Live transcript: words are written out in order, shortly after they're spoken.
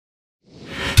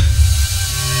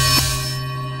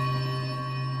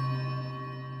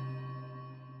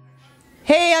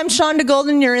I'm Shonda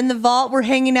Golden. You're in the vault. We're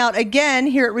hanging out again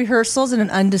here at rehearsals in an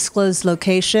undisclosed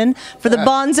location for the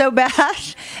Bonzo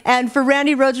Bash. And for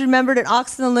Randy Rhoads Remembered at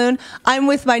Ox and the Loon, I'm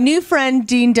with my new friend,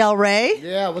 Dean Del Rey.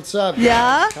 Yeah, what's up?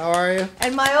 Yeah. How are you?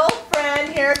 And my old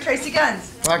friend here, Tracy Guns.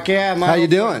 Fuck yeah, How you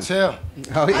doing? Too. Oh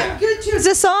yeah. I'm good too. Is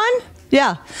this on?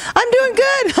 Yeah, I'm doing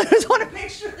good. I just want to make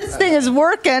sure this thing is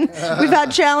working. We've had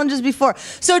challenges before.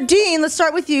 So, Dean, let's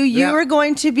start with you. You are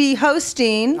going to be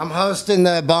hosting. I'm hosting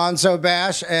the Bonzo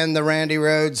Bash and the Randy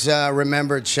Rhoads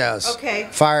Remembered shows. Okay.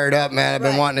 Fired up, man. I've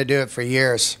been wanting to do it for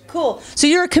years. Cool. So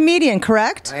you're a comedian,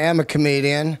 correct? I am a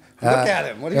comedian. Look at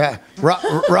him. What are you?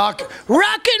 Rock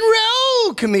and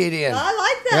roll comedian. I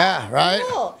like that. Yeah, right?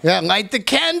 Cool. Yeah, light the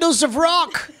candles of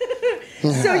rock.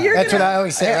 So you're That's what I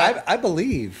always say. Hey, I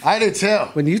believe. I do too.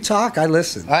 When you talk, I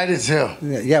listen. I do too.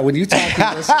 Yeah, when you talk, you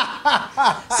listen.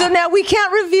 So now we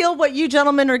can't reveal what you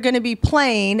gentlemen are going to be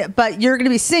playing, but you're going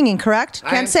to be singing, correct?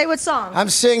 Can't say what song. I'm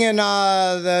singing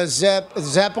the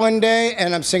Zeppelin Day,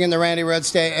 and I'm singing the Randy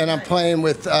Rhoads Day, and I'm playing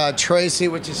with Tracy,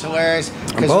 which is hilarious.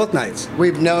 On both nights.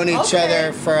 We've known each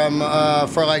other from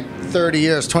for like 30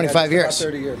 years, 25 years.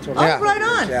 30 years. Oh, right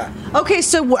on. Yeah. Okay,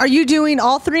 so are you doing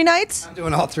all 3 nights? I'm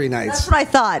doing all 3 nights. That's what I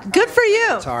thought. Good for you.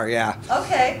 Guitar, yeah.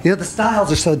 Okay. You know, the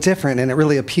styles are so different, and it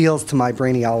really appeals to my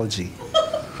brainiology.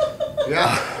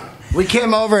 Yeah. We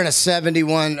came over in a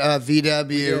 71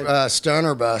 VW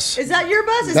Stoner bus. Is that your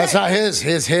bus? That's not his.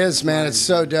 His, man. It's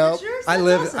so dope. That's yours? I That's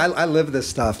live. awesome. I live this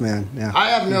stuff, man. Yeah. I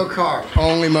have no car,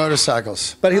 only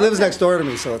motorcycles. But he lives next door to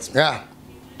me, so it's. Yeah.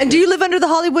 And do you live under the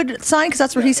Hollywood sign? Because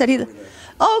that's where he said he lived.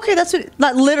 Oh, okay. That's what.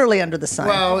 Not literally under the sign.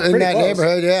 Well, in Pretty that close.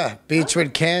 neighborhood, yeah.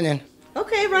 Beechwood Canyon.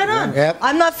 Okay, right on. Yep.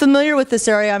 I'm not familiar with this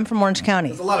area. I'm from Orange County.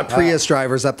 There's a lot of Prius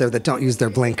drivers up there that don't use their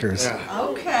blinkers. Yeah.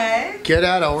 Okay. Get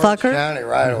out of Orange Fucker. County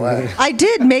right away. I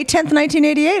did. May 10th,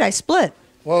 1988. I split.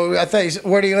 Well, I thought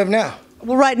where do you live now?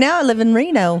 Well, right now I live in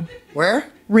Reno.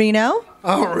 Where? Reno?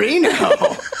 Oh, Reno.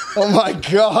 Oh, my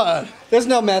God. There's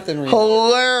no meth in Reno.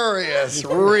 Hilarious.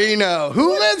 Reno.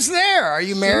 Who lives there? Are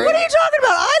you married? What are you talking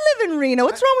about? I live in Reno.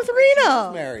 What's wrong with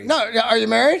Reno? Married. No, are you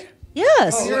married?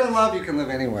 Yes. If you're in love, you can live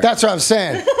anywhere. That's what I'm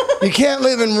saying. You can't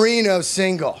live in Reno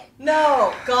single.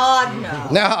 No, God, no.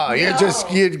 No,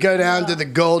 you'd go down to the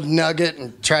Gold Nugget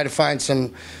and try to find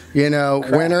some,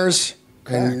 winners,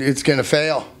 and it's gonna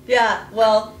fail. Yeah,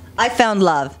 well, I found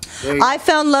love. I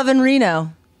found love in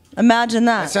Reno. Imagine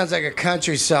that. That sounds like a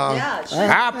country song. Yeah, sure.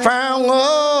 I found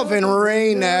love in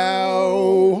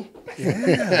Reno.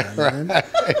 Yeah, man.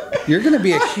 You're going to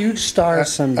be a huge star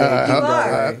someday.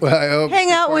 I hope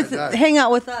hang out with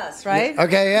us, right?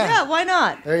 Okay, yeah. Yeah, why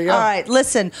not? There you go. All right,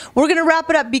 listen, we're going to wrap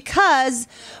it up because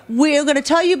we're going to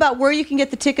tell you about where you can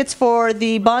get the tickets for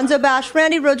the Bonzo Bash,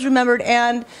 Randy Rhoads Remembered,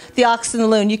 and the Ox and the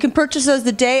Loon. You can purchase those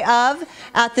the day of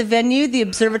at the venue, the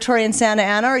Observatory in Santa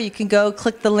Ana, or you can go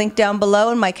click the link down below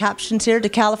in my captions here to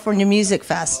California Music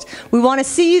Fest. We want to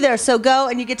see you there, so go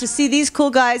and you get to see these cool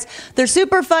guys. They're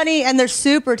super funny and they're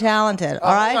super talented,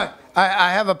 all right?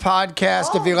 I have a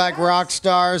podcast if you like rock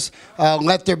stars.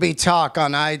 Let There Be Talk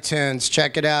on iTunes.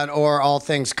 Check it out, or All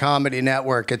Things Comedy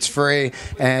Network. It's free.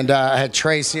 And I had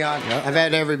Tracy on. I've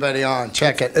had everybody on.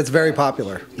 Check it. It's very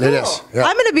popular. It is. Yeah.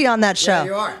 I'm going to be on that show. Yeah,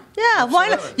 you are. Yeah, why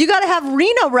not? You got to have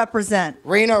Reno represent.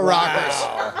 Reno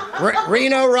Rockers.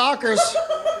 Reno Rockers.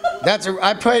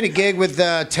 I played a gig with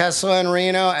Tesla in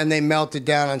Reno, and they melted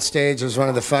down on stage. It was one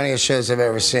of the funniest shows I've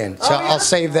ever seen. So I'll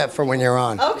save that for when you're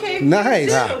on. Okay.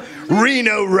 Nice.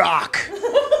 Reno Rock.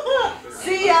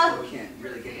 See ya.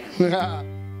 Yeah.